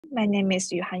my name is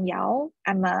Yuhan Yao.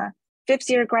 I'm a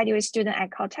fifth-year graduate student at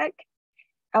Caltech.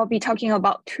 I'll be talking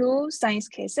about two science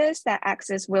cases that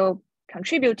Access will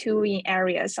contribute to in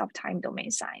areas of time domain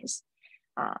science.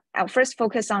 I'll first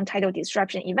focus on tidal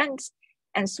disruption events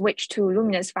and switch to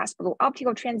luminous fast blue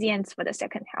optical transients for the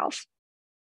second half.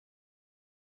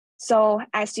 So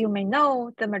as you may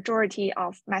know, the majority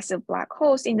of massive black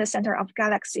holes in the center of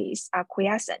galaxies are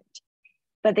quiescent,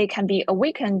 but they can be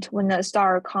awakened when a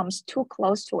star comes too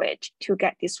close to it to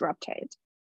get disrupted.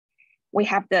 We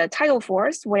have the tidal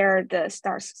force, where the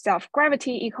star's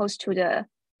self-gravity equals to the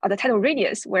tidal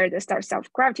radius, where the star's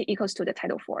self-gravity equals to the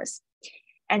tidal force.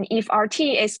 And if RT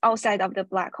is outside of the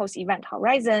black hole's event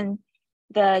horizon,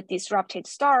 the disrupted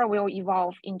star will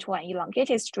evolve into an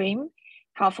elongated stream,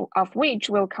 half of which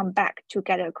will come back to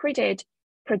get accreted,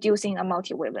 producing a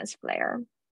multi-wavelength flare.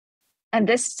 And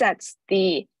this sets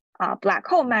the black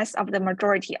hole mass of the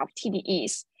majority of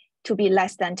TDEs to be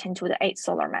less than 10 to the 8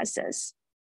 solar masses.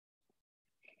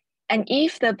 And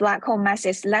if the black hole mass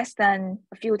is less than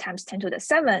a few times 10 to the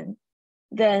 7,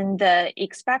 then the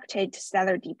expected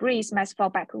stellar debris mass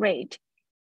fallback rate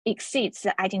exceeds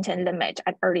the Eddington limit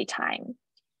at early time.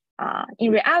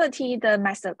 In reality, the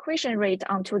mass accretion rate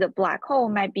onto the black hole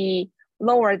might be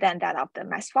lower than that of the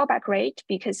mass fallback rate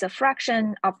because a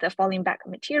fraction of the falling back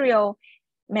material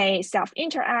may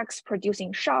self-interact,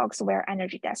 producing shocks where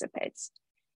energy dissipates.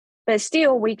 But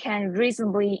still, we can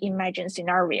reasonably imagine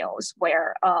scenarios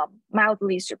where a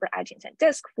mildly super-Eddington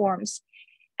disk forms,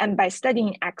 and by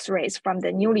studying X-rays from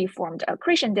the newly formed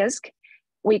accretion disk,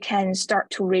 we can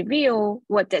start to reveal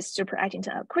what does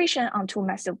super-Eddington accretion onto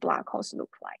massive black holes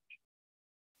look like.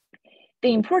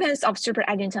 The importance of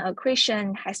super-Eddington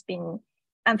accretion has been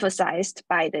emphasized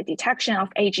by the detection of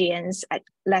AGNs at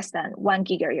less than 1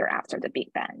 gigayear after the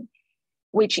Big Bang,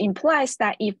 which implies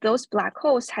that if those black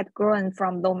holes had grown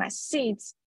from low mass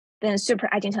seeds, then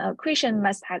super-Eddington accretion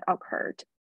must have occurred.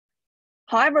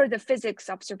 However, the physics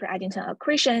of super-Eddington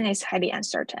accretion is highly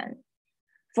uncertain.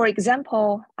 For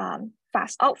example,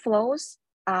 fast outflows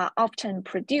are often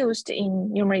produced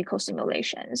in numerical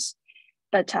simulations,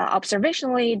 but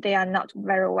observationally, they are not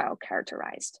very well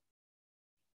characterized.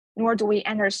 Nor do we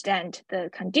understand the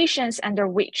conditions under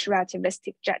which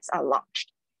relativistic jets are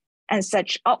launched. And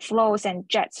such outflows and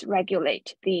jets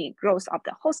regulate the growth of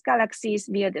the host galaxies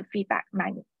via the feedback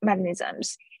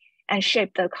mechanisms and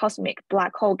shape the cosmic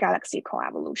black hole galaxy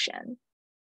coevolution.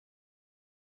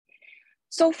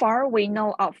 So far, we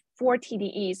know of 4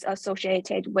 TDEs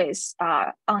associated with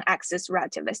on-axis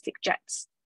relativistic jets.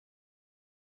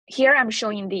 Here I'm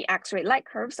showing the X-ray light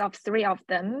curves of 3 of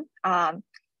them.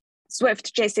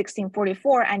 Swift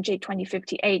J1644 and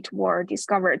J2058 were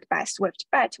discovered by Swift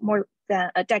Bet more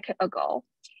than a decade ago.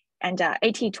 And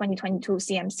AT2022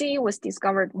 CMC was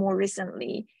discovered more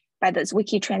recently by the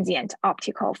Zwicky Transient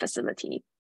Optical Facility.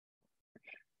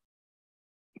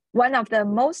 One of the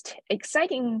most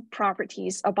exciting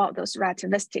properties about those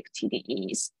relativistic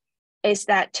TDEs is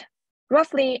that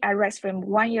roughly at rest frame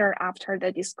 1 year after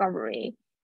the discovery,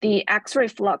 the X-ray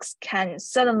flux can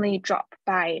suddenly drop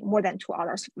by more than 2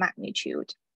 orders of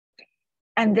magnitude.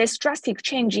 And this drastic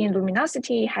change in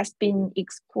luminosity has been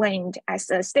explained as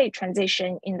a state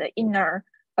transition in the inner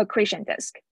accretion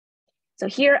disk. So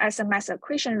here, as the mass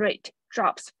accretion rate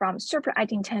drops from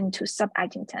super-Eddington to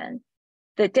sub-Eddington,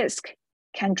 the disk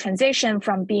can transition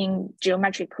from being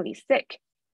geometrically thick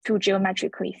to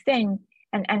geometrically thin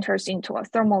and enters into a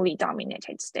thermally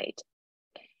dominated state.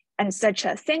 And such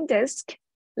a thin disk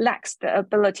lacks the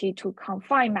ability to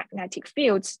confine magnetic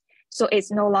fields, so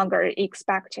it's no longer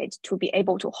expected to be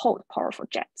able to hold powerful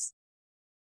jets.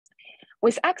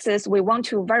 With Access, we want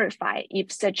to verify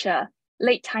if such a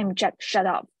late time jet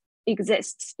shutoff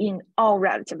exists in all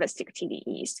relativistic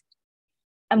TDEs.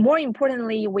 And more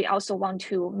importantly, we also want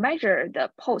to measure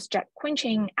the post-jet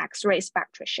quenching X-ray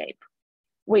spectra shape,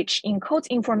 which encodes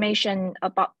information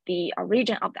about the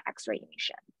origin of the X-ray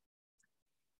emission.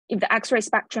 If the X-ray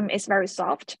spectrum is very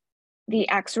soft, the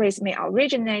X-rays may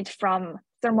originate from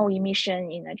thermal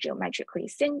emission in a geometrically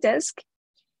thin disk.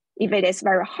 If it is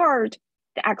very hard,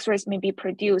 the X-rays may be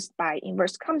produced by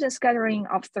inverse Compton scattering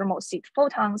of thermal seed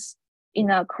photons in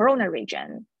a corona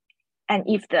region. And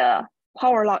if the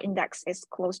power law index is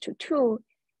close to 2,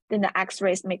 then the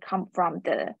X-rays may come from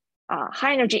the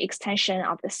high energy extension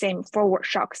of the same forward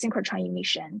shock synchrotron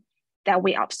emission that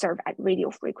we observe at radio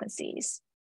frequencies.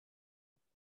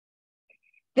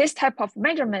 This type of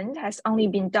measurement has only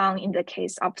been done in the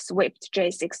case of Swift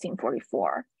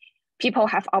J1644. People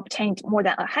have obtained more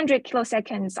than 100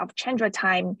 kiloseconds of Chandra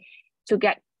time to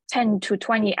get 10 to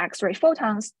 20 X-ray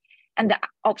photons, and the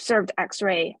observed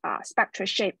X-ray spectra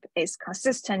shape is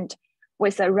consistent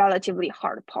with a relatively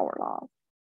hard power law.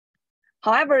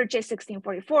 However,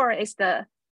 J1644 is the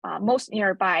most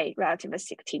nearby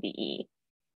relativistic TDE.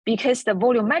 Because the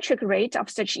volumetric rate of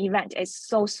such event is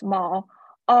so small,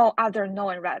 all other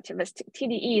known relativistic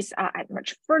TDEs are at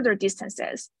much further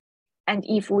distances. And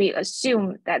if we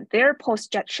assume that their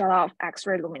post-jet shutoff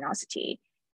X-ray luminosity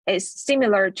is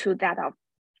similar to that of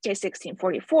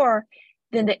J1644,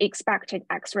 then the expected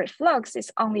X-ray flux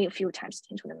is only a few times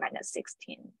 10 to the minus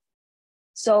 16.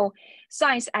 So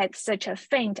science at such a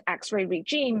faint X-ray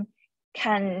regime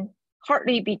can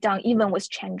hardly be done even with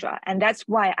Chandra. And that's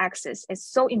why access is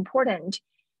so important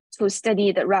to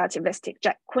study the relativistic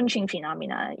jet quenching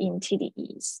phenomena in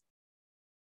TDEs.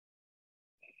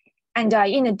 And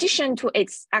in addition to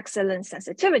its excellent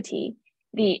sensitivity,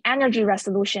 the energy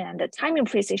resolution and the timing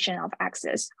precision of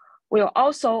access will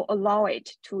also allow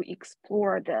it to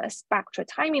explore the spectral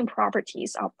timing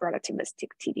properties of relativistic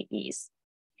TDEs.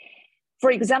 For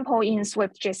example, in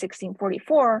Swift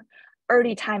J1644,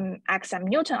 early time XM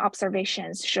Newton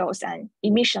observations shows an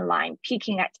emission line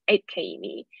peaking at 8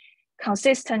 keV,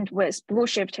 consistent with blue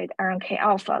shifted RNK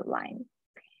alpha line.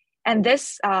 And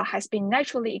this has been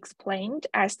naturally explained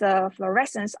as the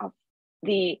fluorescence of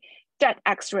the jet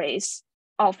X-rays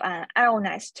of an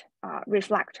ionized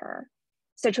reflector.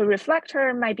 Such a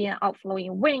reflector might be an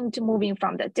outflowing wind moving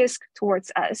from the disk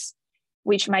towards us,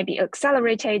 which might be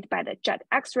accelerated by the jet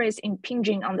X-rays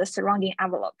impinging on the surrounding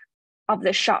envelope of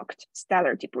the shocked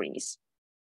stellar debris.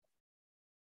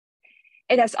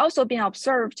 It has also been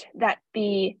observed that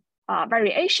the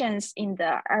variations in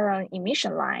the ion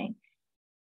emission line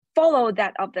follow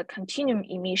that of the continuum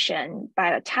emission by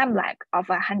a time lag of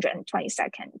 120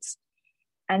 seconds.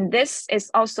 And this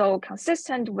is also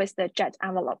consistent with the jet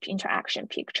envelope interaction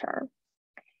picture.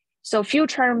 So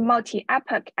future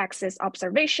multi-epoch axis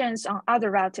observations on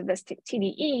other relativistic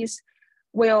TDEs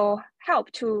will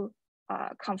help to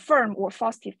confirm or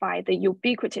falsify the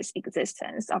ubiquitous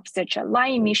existence of such a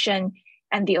line emission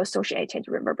and the associated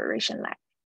reverberation lag.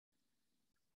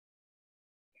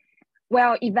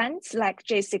 While events like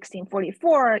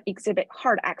J1644 exhibit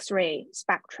hard X-ray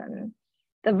spectrum,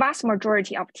 the vast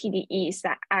majority of TDEs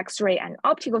that X-ray and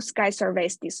optical sky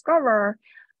surveys discover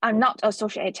are not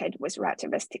associated with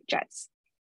relativistic jets.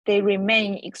 They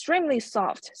remain extremely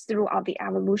soft throughout the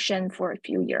evolution for a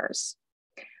few years.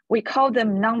 We call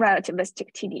them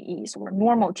non-relativistic TDEs or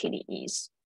normal TDEs.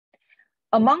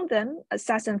 Among them,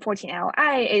 Assassin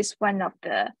 14Li is one of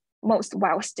the most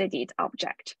well-studied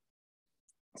objects.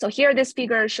 So here, this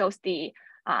figure shows the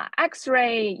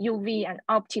X-ray, UV, and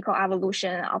optical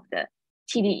evolution of the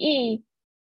TDE.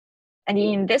 And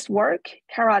in this work,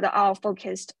 Kara et al.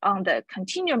 Focused on the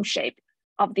continuum shape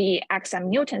of the XM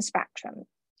Newton spectrum.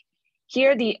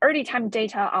 Here, the early time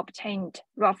data obtained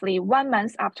roughly 1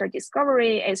 month after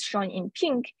discovery is shown in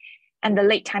pink, and the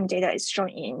late time data is shown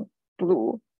in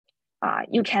blue.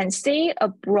 You can see a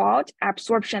broad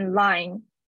absorption line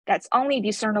that's only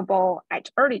discernible at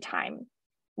early time,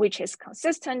 which is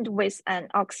consistent with an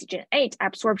oxygen 8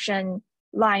 absorption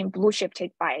line blue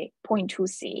shifted by 0.2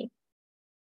 C.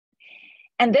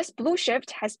 And this blue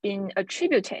shift has been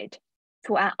attributed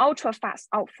to an ultra-fast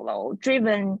outflow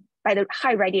driven by the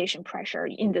high radiation pressure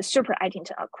in the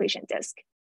super-Eddington accretion disk.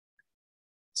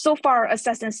 So far,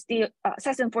 Assassin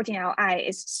 14Li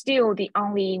is still the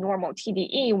only normal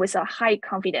TDE with a high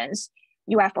confidence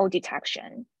UFO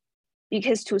detection.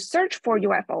 Because to search for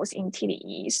UFOs in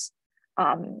TDEs,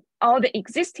 all the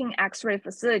existing X-ray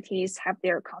facilities have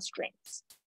their constraints.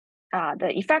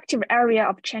 The effective area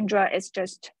of Chandra is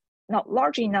just not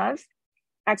large enough.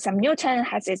 XM Newton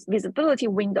has its visibility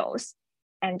windows,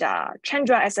 and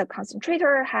Chandra as a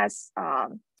concentrator has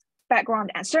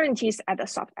background uncertainties at the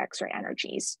soft X-ray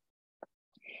energies.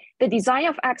 The design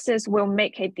of AXIS will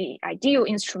make it the ideal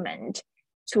instrument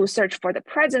to search for the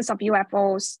presence of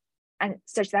UFOs, and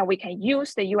such that we can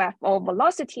use the UFO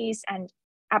velocities and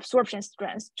absorption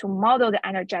strengths to model the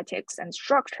energetics and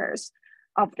structures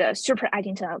of the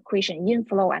super-Eddington accretion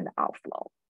inflow and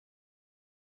outflow.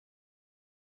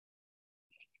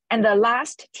 And the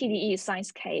last TDE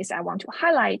science case I want to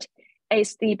highlight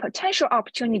is the potential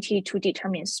opportunity to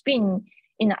determine spin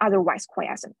in an otherwise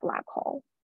quiescent black hole.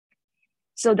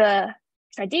 So the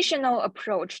traditional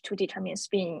approach to determine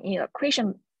spin in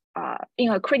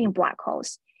accreting black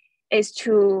holes is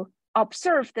to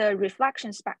observe the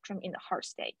reflection spectrum in the hard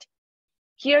state.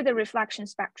 Here, the reflection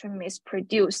spectrum is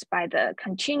produced by the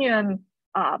continuum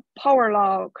power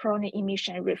law coronal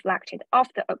emission reflected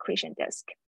off the accretion disk.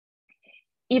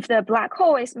 If the black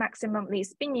hole is maximally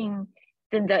spinning,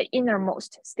 then the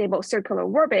innermost stable circular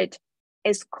orbit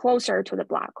is closer to the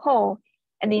black hole,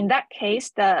 And in that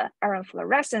case, the iron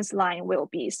fluorescence line will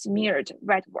be smeared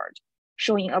redward,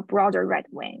 showing a broader red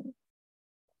wing.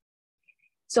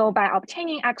 So by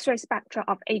obtaining X-ray spectra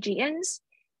of AGNs,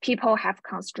 people have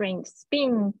constrained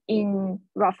spin in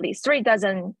roughly 3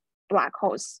 dozen black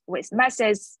holes with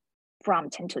masses from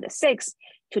 10 to the 6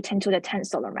 to 10 to the 10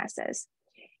 solar masses.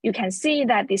 You can see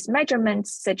that these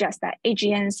measurements suggest that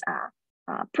AGNs are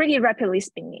pretty rapidly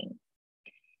spinning.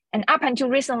 And up until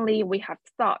recently, we have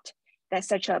thought that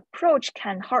such an approach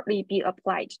can hardly be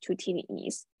applied to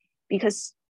TDEs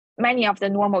because many of the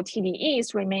normal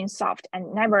TDEs remain soft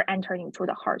and never enter into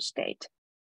the hard state.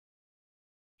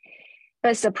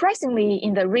 But surprisingly,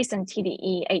 in the recent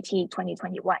TDE AT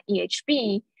 2021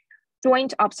 EHB,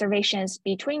 joint observations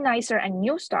between NICER and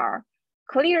NuSTAR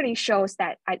clearly shows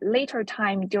that at later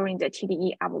time during the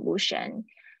TDE evolution,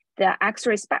 the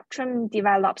X-ray spectrum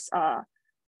develops a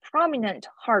prominent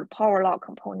hard power law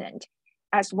component,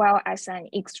 as well as an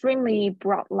extremely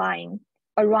broad line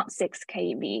around 6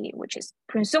 keV, which is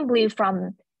presumably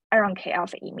from iron K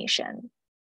alpha emission.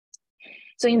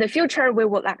 So in the future, we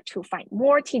would like to find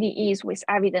more TDEs with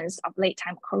evidence of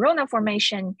late-time corona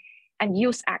formation and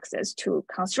use access to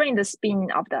constrain the spin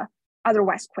of the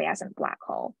otherwise quiescent black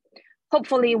hole.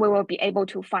 Hopefully, we will be able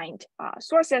to find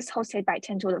sources hosted by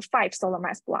 10 to the 5 solar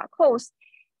mass black holes,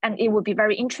 and it would be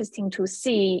very interesting to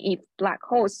see if black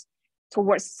holes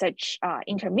towards such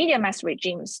intermediate mass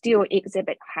regimes still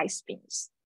exhibit high spins.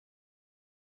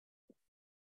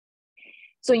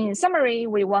 So in summary,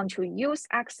 we want to use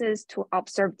access to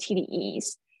observe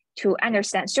TDEs to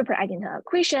understand super-Eddington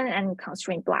accretion and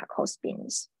constrain black hole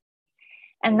spins.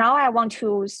 And now I want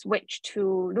to switch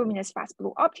to luminous fast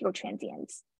blue optical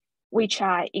transients, which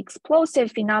are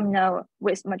explosive phenomena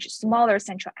with much smaller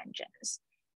central engines.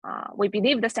 We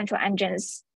believe the central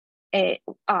engines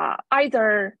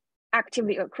either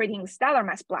actively accreting stellar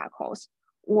mass black holes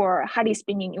or highly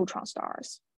spinning neutron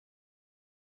stars.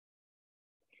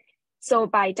 So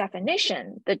by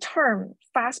definition, the term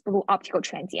fast blue optical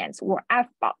transients, or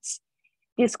LFBOTs,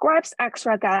 describes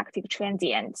extragalactic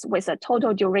transients with a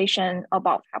total duration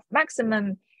above half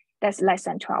maximum that's less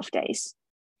than 12 days.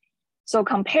 So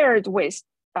compared with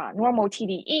normal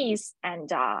TDEs and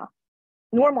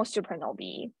normal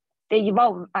supernovae, they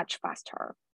evolve much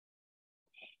faster.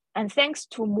 And thanks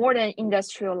to more than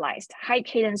industrialized high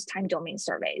cadence time domain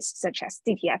surveys, such as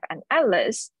CTF and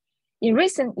ATLAS, in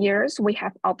recent years, we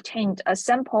have obtained a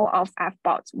sample of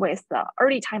LFBOTs with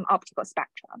early time optical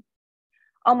spectra.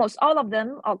 Almost all of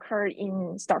them occur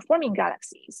in star-forming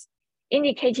galaxies,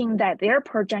 indicating that their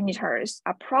progenitors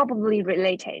are probably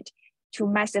related to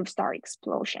massive star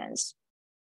explosions.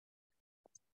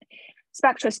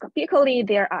 Spectroscopically,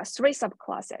 there are 3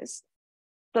 subclasses.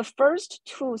 The first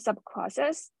 2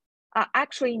 subclasses are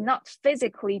actually not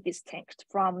physically distinct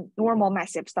from normal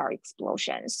massive star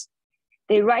explosions.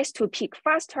 They rise to peak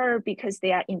faster because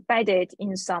they are embedded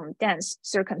in some dense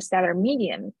circumstellar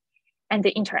medium, and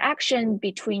the interaction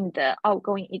between the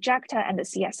outgoing ejecta and the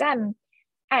CSM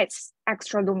adds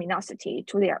extra luminosity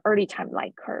to their early time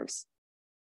light curves.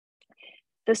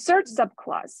 The third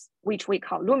subclass, which we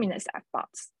call luminous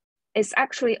LFBOTs, is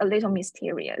actually a little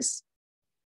mysterious.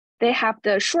 They have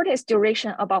the shortest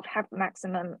duration above half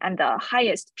maximum and the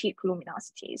highest peak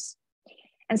luminosities.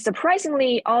 And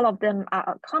surprisingly, all of them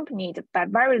are accompanied by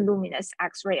very luminous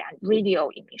X-ray and radio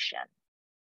emission.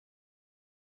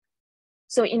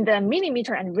 So in the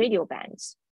millimeter and radio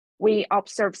bands, we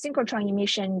observe synchrotron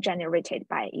emission generated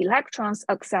by electrons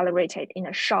accelerated in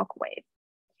a shock wave.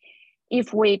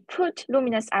 If we put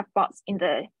luminous LFBOTs in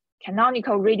the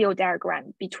canonical radial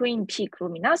diagram between peak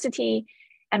luminosity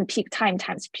and peak time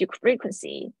times peak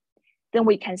frequency, then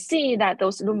we can see that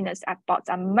those luminous LFBOTs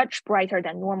are much brighter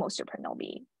than normal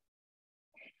supernovae,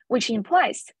 which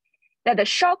implies that the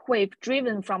shock wave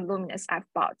driven from luminous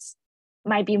LFBOTs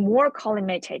might be more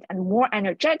collimated and more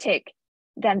energetic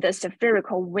than the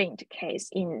spherical winged case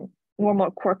in normal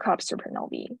quark-up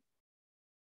supernovae.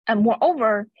 And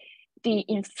moreover, the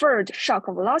inferred shock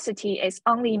velocity is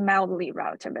only mildly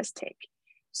relativistic.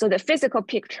 So the physical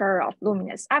picture of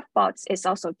luminous LFBOTs is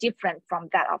also different from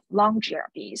that of long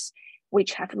GRBs,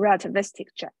 which have relativistic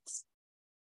jets.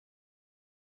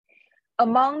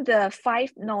 Among the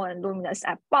 5 known luminous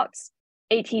LFBOTs,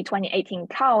 AT 2018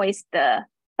 Tau is the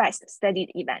best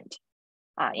studied event.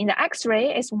 In the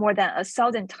X-ray, it's more than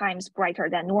 1,000 times brighter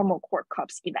than normal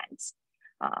quark-cups events.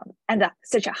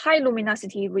 Such a high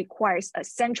luminosity requires a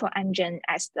central engine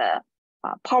as the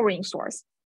powering source.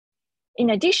 In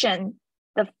addition,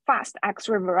 the fast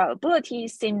X-ray variability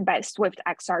seen by Swift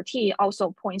XRT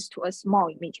also points to a small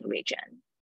emitting region.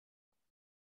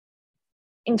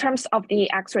 In terms of the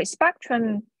X-ray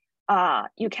spectrum,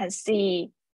 you can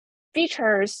see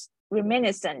features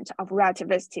reminiscent of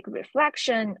relativistic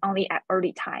reflection only at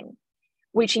early time,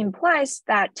 which implies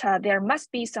that there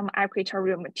must be some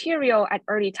equatorial material at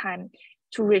early time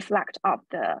to reflect off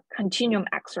the continuum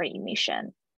X-ray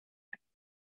emission.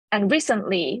 And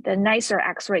recently, the NICER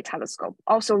X-ray telescope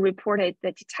also reported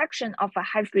the detection of a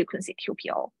high-frequency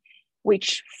QPO,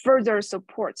 which further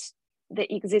supports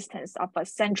the existence of a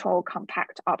central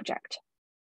compact object.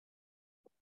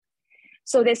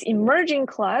 So this emerging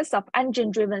class of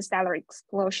engine-driven stellar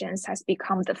explosions has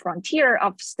become the frontier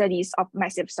of studies of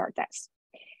massive star deaths.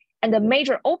 And the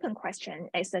major open question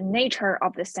is the nature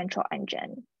of the central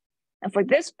engine. And for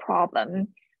this problem,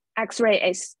 X-ray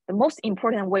is the most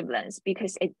important wavelength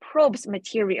because it probes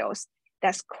materials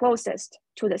that's closest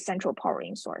to the central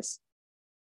powering source.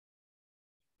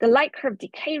 The light curve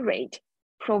decay rate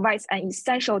provides an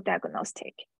essential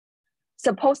diagnostic.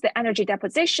 Suppose the energy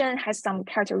deposition has some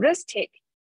characteristic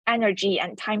energy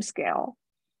and time scale,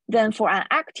 then for an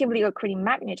actively accreting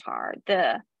magnetar,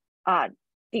 the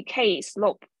decay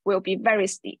slope will be very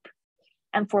steep.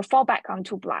 And for fallback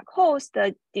onto black holes,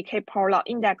 the decay power law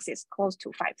index is close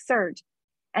to 5/3.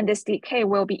 And this decay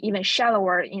will be even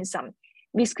shallower in some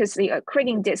viscously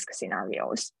accreting disk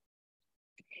scenarios.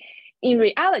 In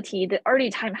reality, the early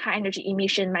time high energy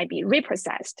emission might be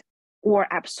reprocessed or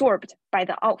absorbed by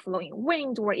the outflowing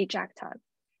wind or ejecta.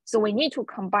 So we need to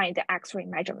combine the X-ray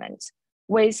measurements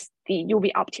with the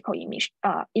UV optical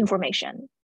information.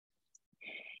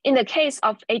 In the case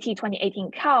of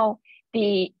AT2018 Cal,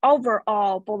 the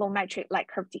overall volumetric light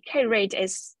curve decay rate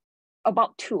is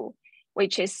about 2,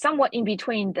 which is somewhat in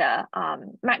between the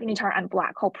magnetar and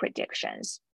black hole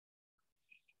predictions.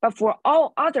 But for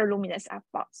all other luminous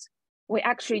LFBOTs, we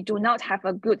actually do not have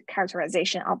a good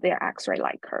characterization of their X-ray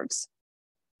light curves.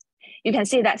 You can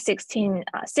see that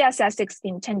CSS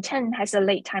 161010 has a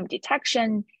late time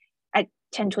detection at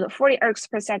 10 to the 40 ergs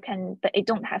per second, but it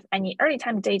don't have any early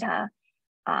time data.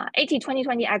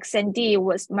 AT2020 XND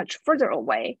was much further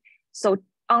away, so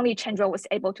only Chandra was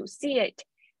able to see it.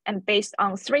 And based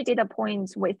on 3 data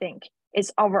points, we think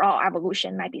its overall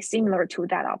evolution might be similar to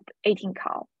that of 18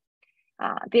 Cal.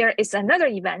 There is another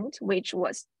event which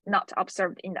was not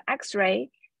observed in the X-ray.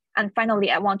 And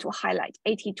finally, I want to highlight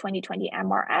AT2020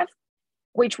 MRF,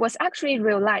 which was actually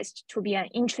realized to be an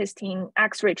interesting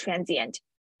X-ray transient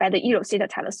by the Rosetta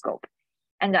telescope.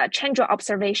 And Chandra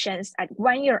observations at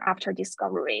 1 year after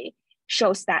discovery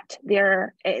shows that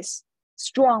there is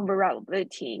strong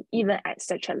variability even at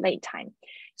such a late time.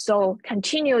 So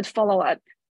continued follow-up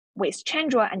with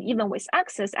Chandra and even with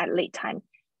access at late time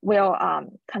will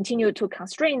continue to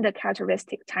constrain the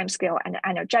characteristic timescale and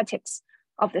energetics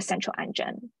of the central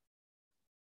engine.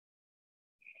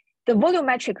 The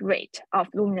volumetric rate of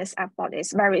luminous LFBOT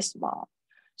is very small.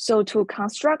 So to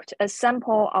construct a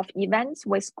sample of events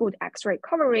with good X-ray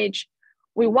coverage,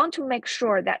 we want to make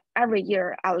sure that every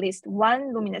year at least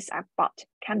one luminous LFBOT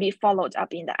can be followed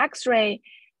up in the X-ray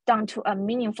down to a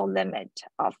meaningful limit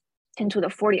of 10 to the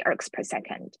 40 ergs per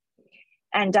second.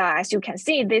 And as you can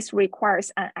see, this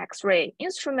requires an X-ray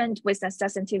instrument with a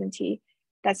sensitivity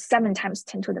that's 7 times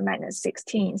 10 to the minus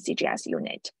 16 CGS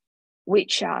unit,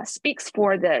 which speaks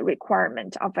for the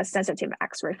requirement of a sensitive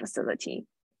X-ray facility.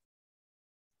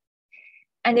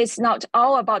 And it's not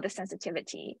all about the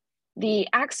sensitivity. The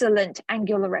excellent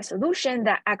angular resolution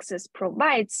that Axis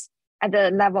provides at the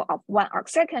level of 1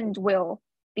 arcsecond will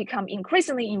become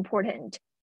increasingly important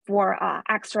for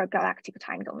extragalactic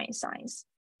time domain science.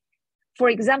 For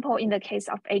example, in the case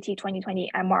of AT2020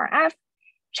 MRF,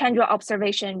 Chandra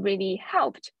observation really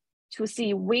helped to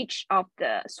see which of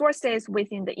the sources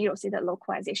within the Rosetta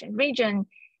localization region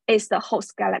is the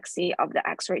host galaxy of the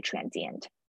X-ray transient.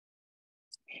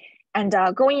 And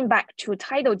going back to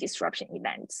tidal disruption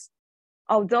events,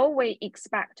 although we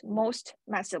expect most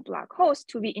massive black holes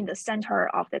to be in the center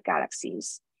of the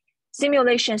galaxies,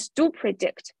 simulations do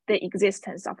predict the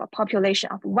existence of a population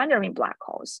of wandering black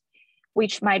holes,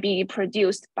 which might be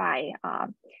produced by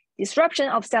disruption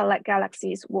of satellite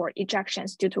galaxies or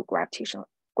ejections due to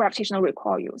gravitational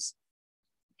recoils.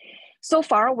 So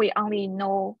far, we only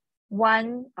know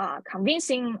one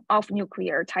convincing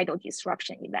off-nuclear tidal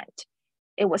disruption event.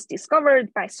 It was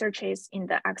discovered by searches in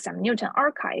the XM Newton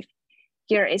archive.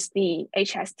 Here is the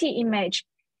HST image,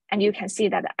 and you can see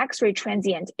that the X-ray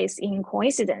transient is in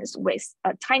coincidence with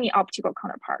a tiny optical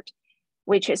counterpart,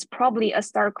 which is probably a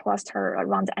star cluster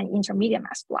around an intermediate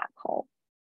mass black hole.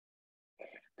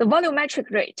 The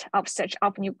volumetric rate of such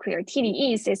off-nuclear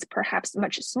TDEs is perhaps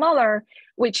much smaller,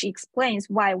 which explains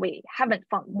why we haven't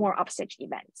found more of such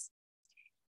events.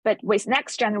 But with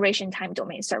next generation time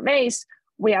domain surveys,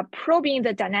 we are probing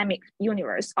the dynamic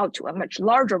universe out to a much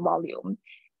larger volume,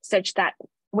 such that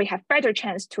we have better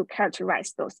chance to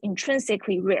characterize those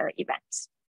intrinsically rare events.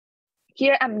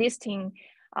 Here I'm listing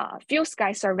a few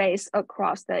sky surveys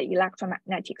across the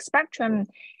electromagnetic spectrum.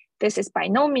 This is by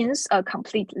no means a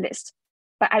complete list,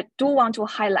 but I do want to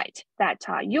highlight that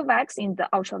UVAX in the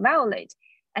ultraviolet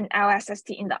and LSST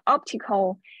in the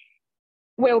optical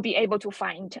will be able to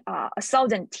find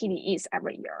 1,000 TDEs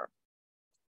every year.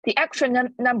 The actual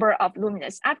number of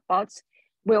luminous LFBOTs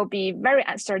will be very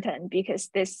uncertain because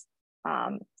this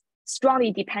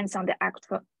strongly depends on the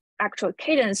actual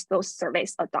cadence those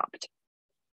surveys adopt.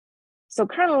 So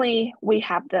currently we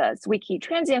have the Zwicky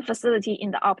transient facility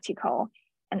in the optical,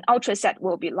 and UltraSat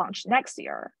will be launched next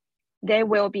year. They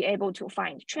will be able to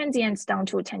find transients down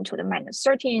to 10 to the minus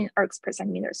 13 ergs per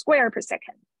centimeter square per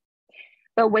second.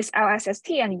 But with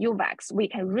LSST and UVAX, we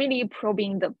can really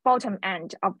probing the bottom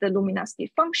end of the luminosity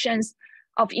functions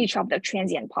of each of the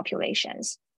transient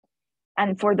populations.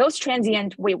 And for those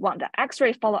transient, we want the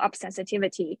X-ray follow-up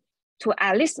sensitivity to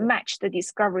at least match the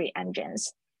discovery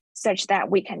engines, such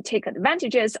that we can take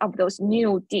advantages of those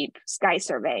new deep sky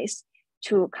surveys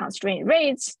to constrain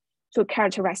rates, to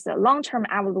characterize the long-term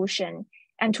evolution,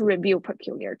 and to review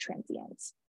peculiar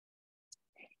transients.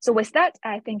 So with that,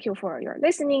 I thank you for your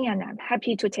listening, and I'm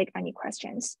happy to take any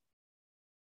questions.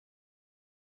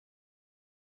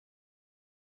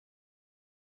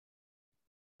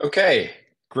 Okay,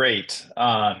 great.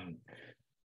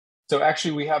 So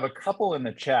actually we have a couple in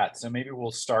the chat, so maybe we'll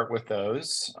start with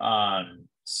those.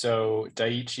 So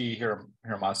Daiichi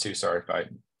Hiramatsu, sorry if I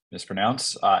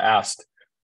mispronounce, asked,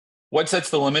 what sets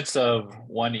the limits of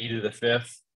 1e to the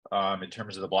 5th in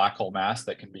terms of the black hole mass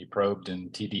that can be probed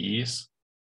in TDEs?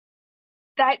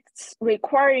 That's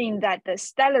requiring that the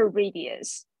stellar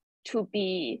radius to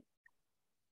be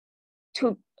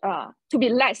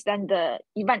less than the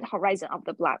event horizon of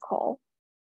the black hole.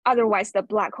 Otherwise, the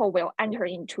black hole will enter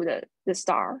into the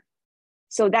star.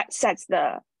 So that sets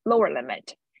the lower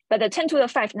limit. But the 10 to the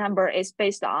 5 number is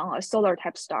based on a solar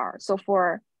type star. So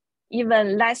for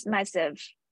even less massive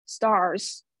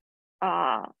stars,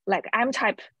 like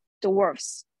M-type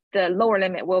dwarfs, the lower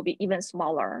limit will be even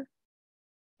smaller.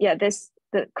 Yeah,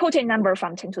 the quoted number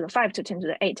from 10 to the 5 to 10 to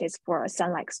the 8 is for a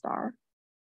sun-like star.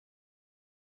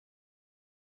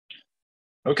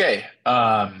 Okay.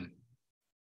 And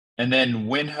then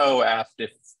Winho asked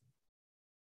if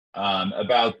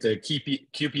about the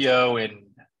QPO in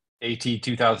AT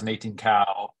 2018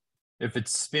 Cal. If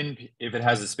it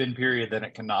has a spin period, then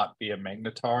it cannot be a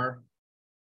magnetar.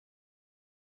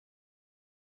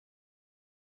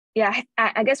 Yeah,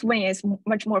 I guess Wayne is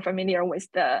much more familiar with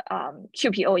the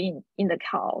QPO in the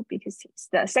Cal because he's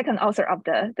the second author of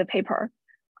the paper.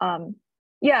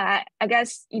 Yeah, I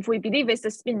guess if we believe it's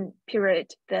a spin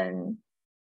period, then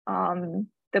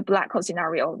the black hole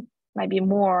scenario might be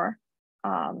more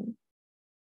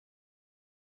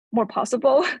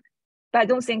possible. But I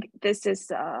don't think this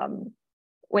is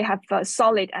we have a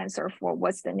solid answer for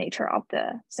what's the nature of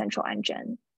the central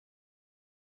engine.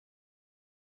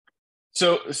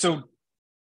 So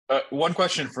one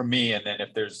question from me, and then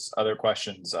if there's other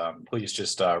questions, please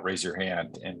just raise your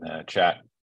hand in the chat.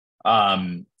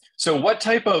 So what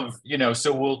type of,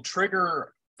 so we'll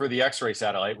trigger for the X-ray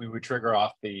satellite, we would trigger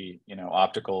off the,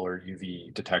 optical or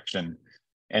UV detection.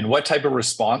 And what type of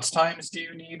response times do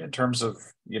you need in terms of,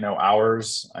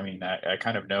 hours? I mean, I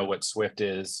kind of know what Swift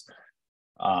is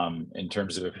in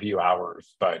terms of a few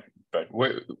hours, but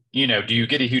do you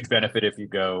get a huge benefit if you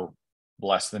go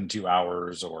less than 2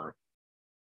 hours? Or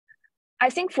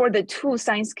I think for the two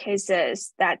science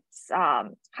cases that's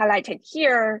highlighted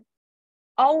here,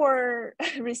 our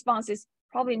response is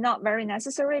probably not very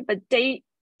necessary, but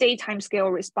daytime scale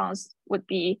response would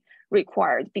be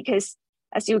required because,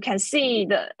 as you can see,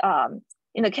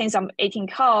 in the case of 18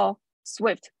 Cal,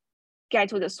 Swift get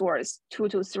to the source 2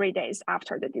 to 3 days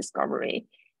after the discovery,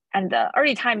 and the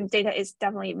early time data is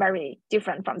definitely very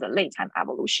different from the late time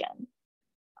evolution.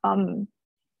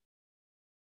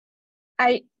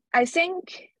 I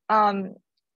think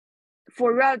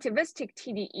for relativistic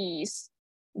TDEs,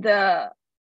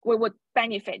 we would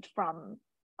benefit from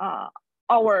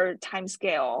our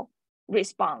timescale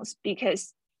response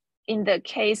because in the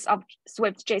case of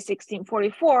Swift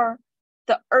J1644,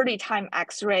 the early time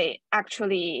X-ray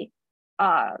actually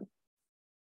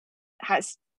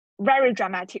has very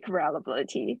dramatic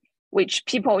reliability, which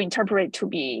people interpret to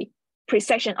be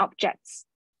precession objects.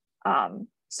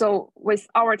 So with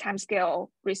our timescale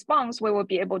response, we will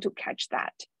be able to catch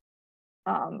that.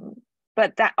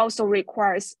 But that also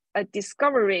requires a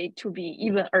discovery to be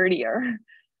even earlier.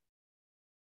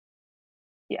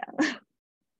 Yeah.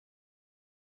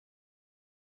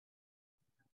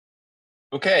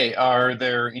 Okay, are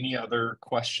there any other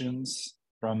questions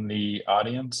from the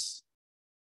audience?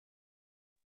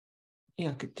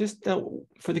 Yeah, just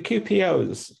for the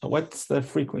QPOs, what's the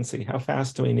frequency? How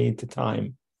fast do we need to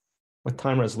time? What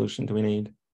time resolution do we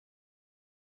need?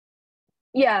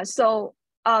 Yeah, so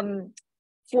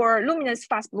for luminous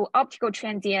fast blue optical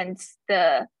transients,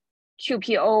 the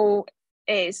QPO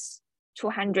is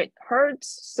 200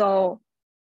 hertz. So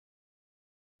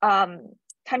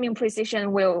timing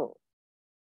precision will,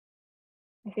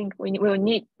 I think we will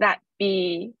need that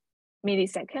be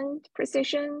millisecond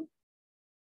precision.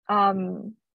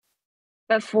 But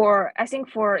I think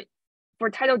for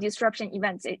tidal disruption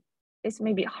events, it's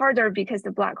maybe harder because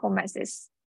the black hole mass is,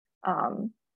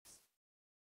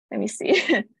 let me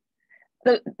see.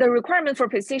 The requirement for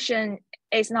precision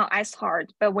is not as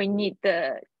hard, but we need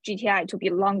the GTI to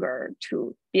be longer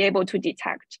to be able to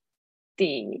detect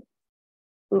a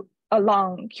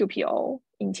long QPO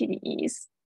in TDEs.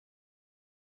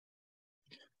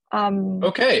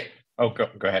 Okay. Oh,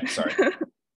 go ahead. Sorry.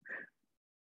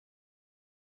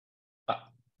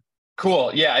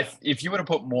 Cool. Yeah. If you want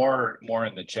to put more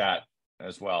in the chat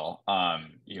as well,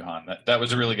 Yuhan, that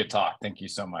was a really good talk. Thank you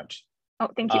so much. Oh,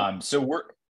 thank you. So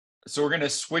we're going to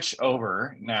switch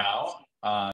over now.